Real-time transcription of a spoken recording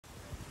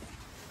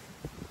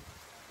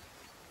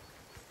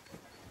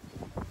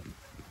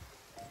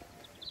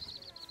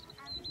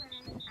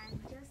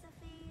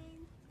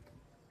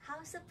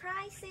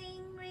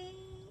Surprisingly,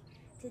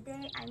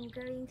 today I'm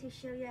going to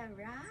show you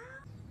around.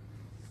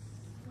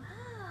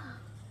 Wow,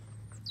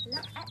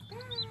 look at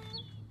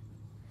that.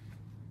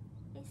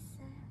 It's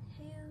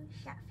a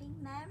huge shopping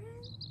melon.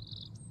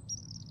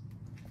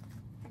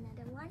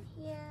 Another one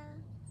here,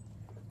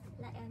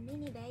 like a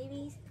mini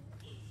baby.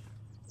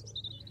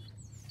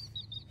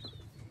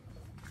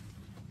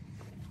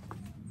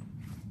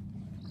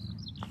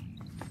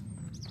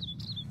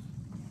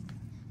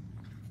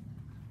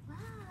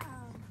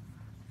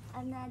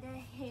 Another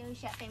huge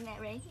shopping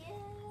mat right here.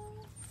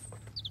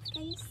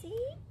 Can you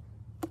see?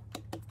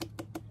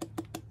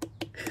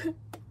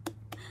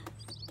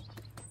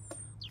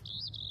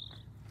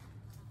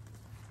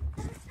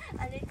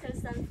 A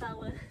little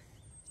sunflower.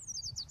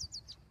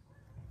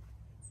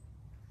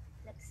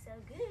 Looks so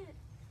good.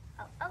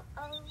 Oh, oh,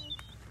 oh.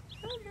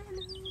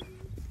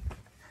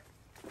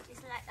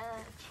 It's like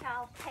a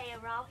child play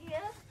around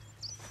here.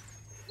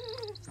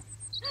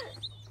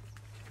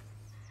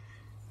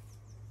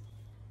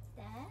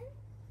 Then,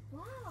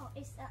 wow,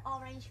 it's an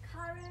orange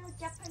color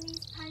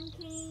Japanese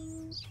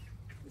pumpkin.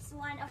 It's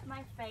one of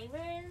my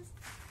favorites.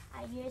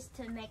 I used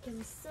to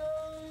making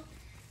soup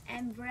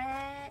and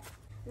bread,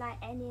 like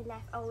any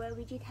leftover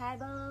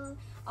vegetable,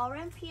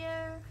 orange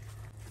peel,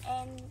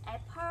 and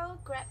apple,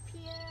 grape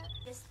peel.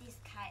 Just this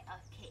kind of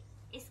cake.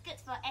 It's good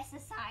for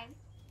exercise.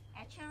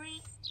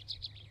 Actually,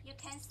 you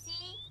can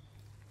see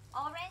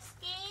orange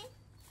skin,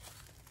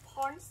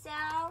 corn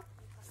shell.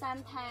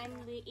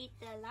 Sometimes we eat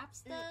the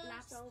lobster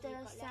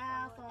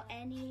shell for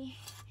any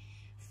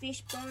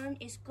fish burn.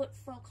 Is good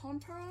for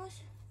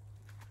compost.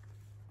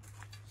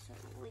 So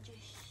we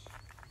just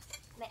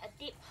make a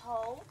deep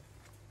hole,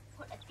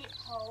 put a deep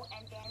hole,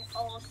 and then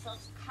also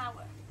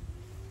cover.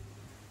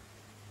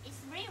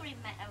 It's really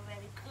make a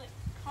very good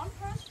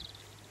compost.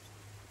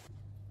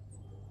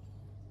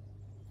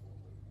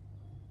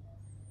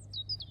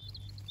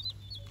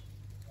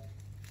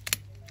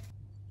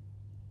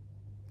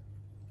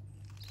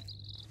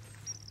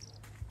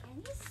 Can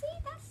you see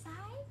that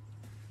side?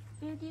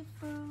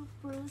 Beautiful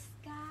blue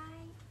sky.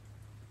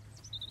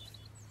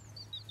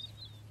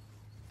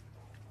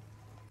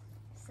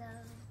 So,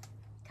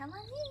 come on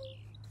in.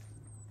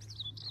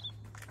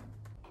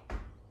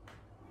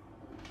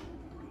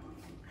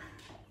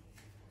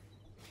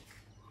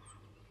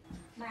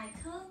 My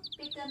two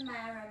bigger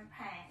melon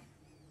plant.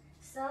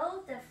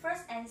 So, the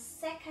first and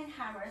second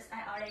harvest,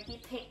 I already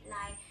picked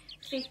like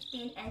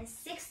 15 and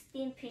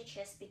 16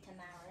 peaches bitter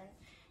melon.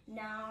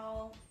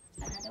 Now,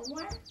 another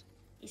one.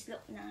 It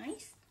looks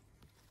nice.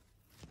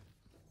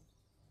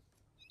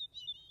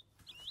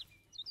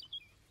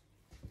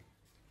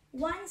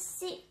 One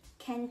seed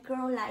can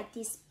grow like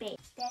this big,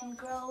 then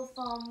grow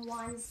from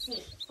one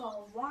seed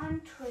for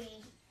one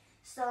tree.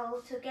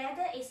 So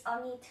together it's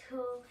only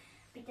 2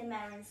 bitter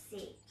melon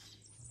seeds.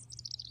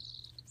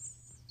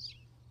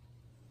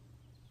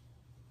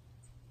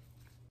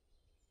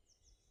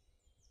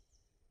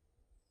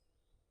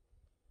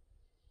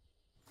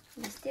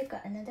 We still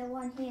got another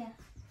one here.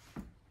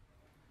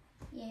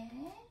 Yeah.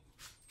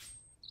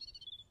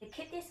 You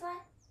keep this one?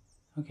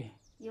 Okay.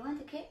 You want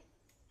to keep?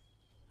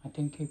 I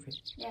think keep it.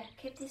 Yeah,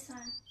 keep this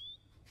one.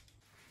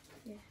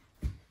 Yeah.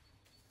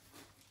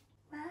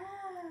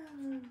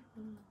 Wow.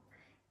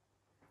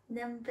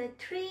 Number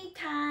 3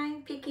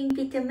 time picking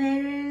bitter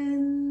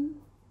melon.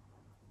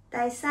 第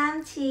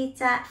3次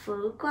摘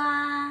苦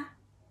瓜，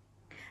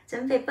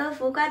準備煲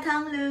苦瓜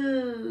湯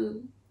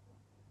咯。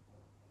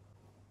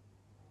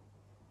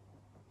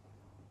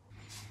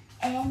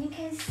And you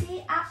can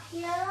see up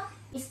here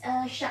is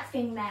a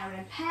shelving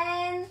melon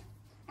pan.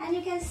 And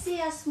you can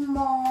see a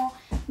small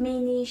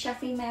mini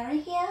shelving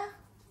melon here.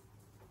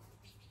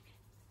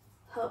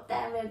 Hope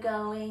that we're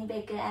going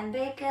bigger and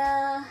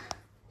bigger.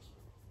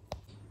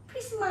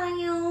 Please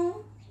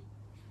smile.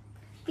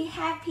 Be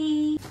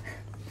happy.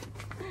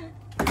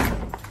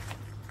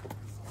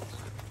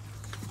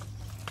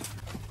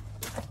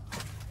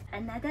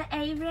 Another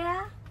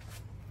area.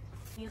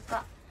 You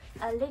got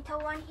a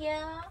little one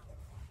here.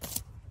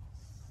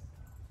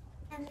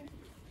 And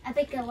a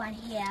bigger one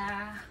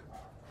here.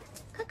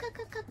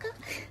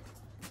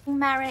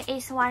 Melon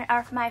is one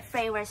of my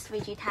favorite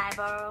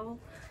vegetables,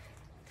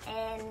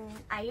 and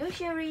I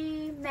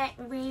usually make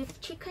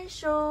with chicken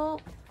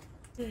soup.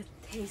 It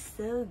tastes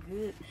so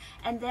good.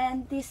 And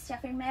then this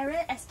shelving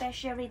melon,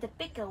 especially the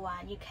bigger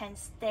one, you can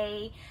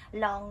stay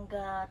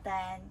longer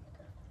than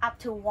up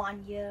to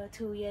 1 year,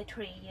 2 years,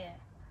 3 years.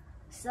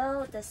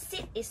 So the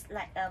seed is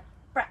like a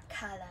black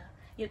color.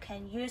 You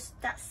can use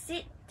that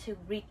seed to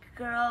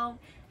regrow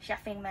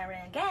shelving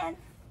melon again.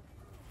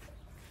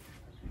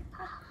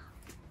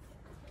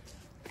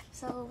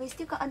 So we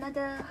still got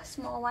another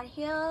small one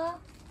here.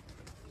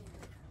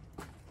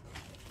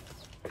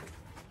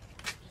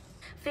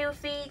 Feel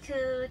free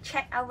to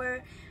check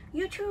our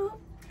YouTube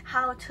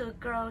how to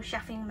grow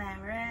shelving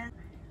melon.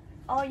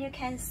 All you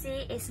can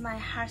see is my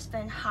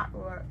husband's hard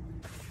work.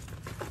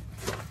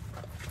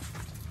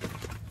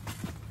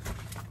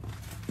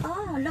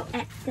 Oh, look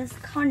at this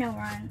corner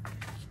one.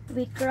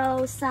 We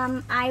grow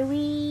some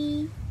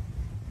ivy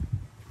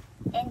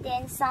and And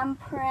then some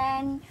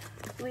plant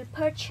we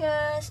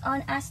purchased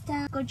on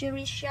Asta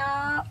jewelry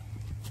shop.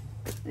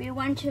 We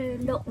want to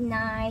look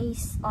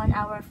nice on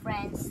our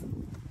friends.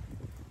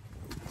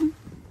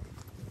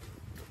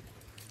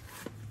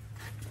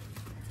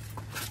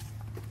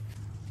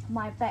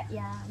 My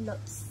backyard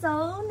looks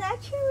so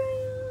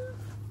natural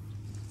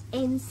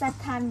in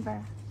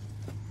September.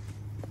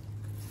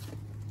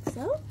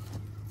 So,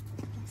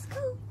 let's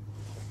go.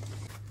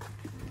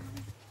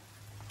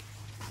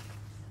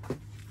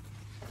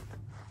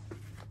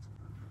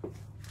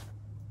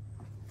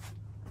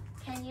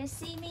 Can you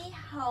see me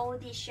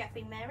hold the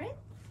shopping mirror?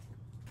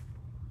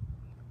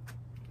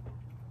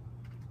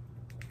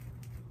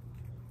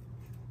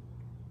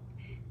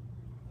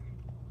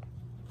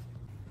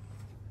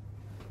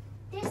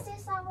 This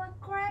is our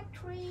grape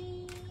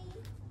tree.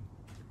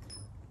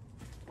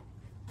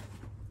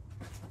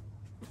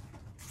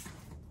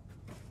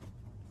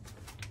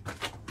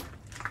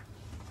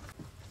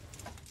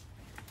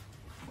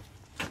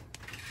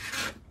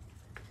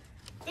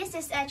 This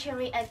is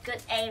actually a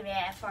good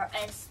area for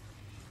us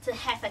to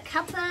have a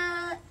cup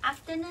of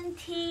afternoon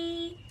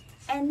tea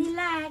and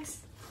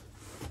relax.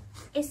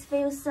 It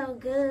feels so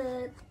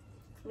good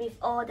with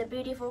all the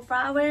beautiful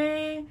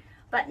flowers.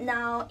 But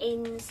now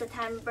in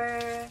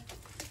September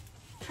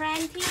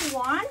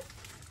 21,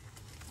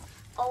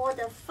 all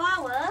the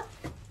flower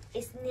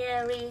is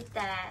nearly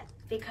dead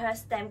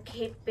because them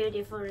keep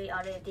beautifully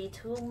already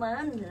 2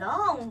 months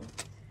long.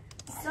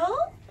 So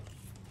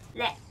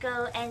let's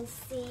go and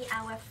see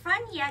our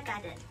front yard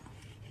garden.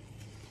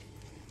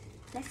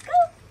 Let's go.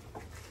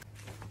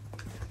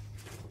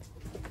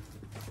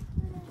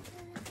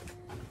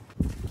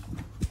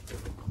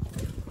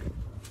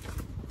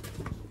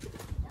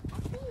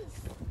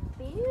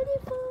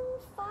 Beautiful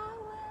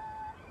flower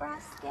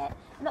basket,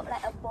 look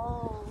like a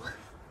bowl.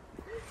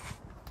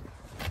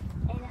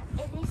 And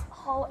in this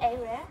whole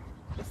area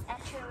is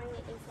actually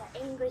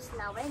an English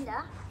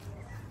lavender.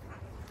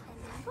 And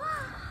then,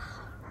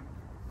 wow,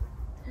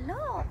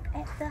 look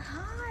at the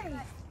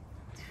height.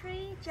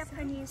 3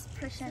 Japanese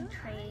Persian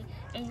tree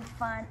in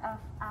front of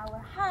our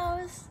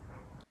house.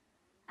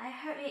 I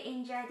hope you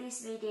enjoyed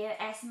this video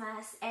as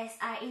much as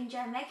I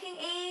enjoy making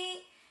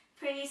it.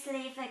 Please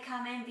leave a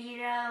comment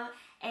below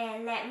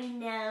and let me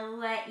know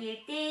what you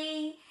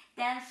think.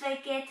 Don't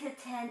forget to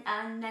turn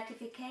on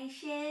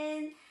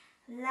notification,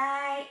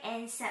 like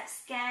and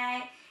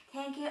subscribe.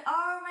 Thank you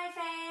all my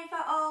friends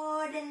for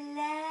all the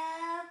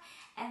love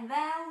and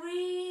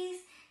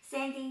memories.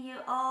 Sending you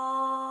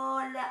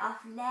all of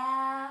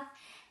love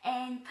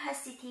and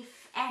positive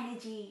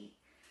energy.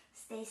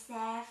 Stay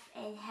safe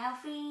and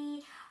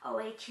healthy.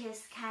 Always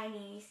choose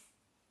kindness.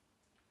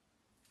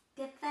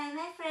 Goodbye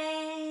my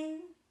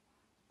friend.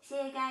 See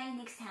you guys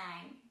next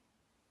time.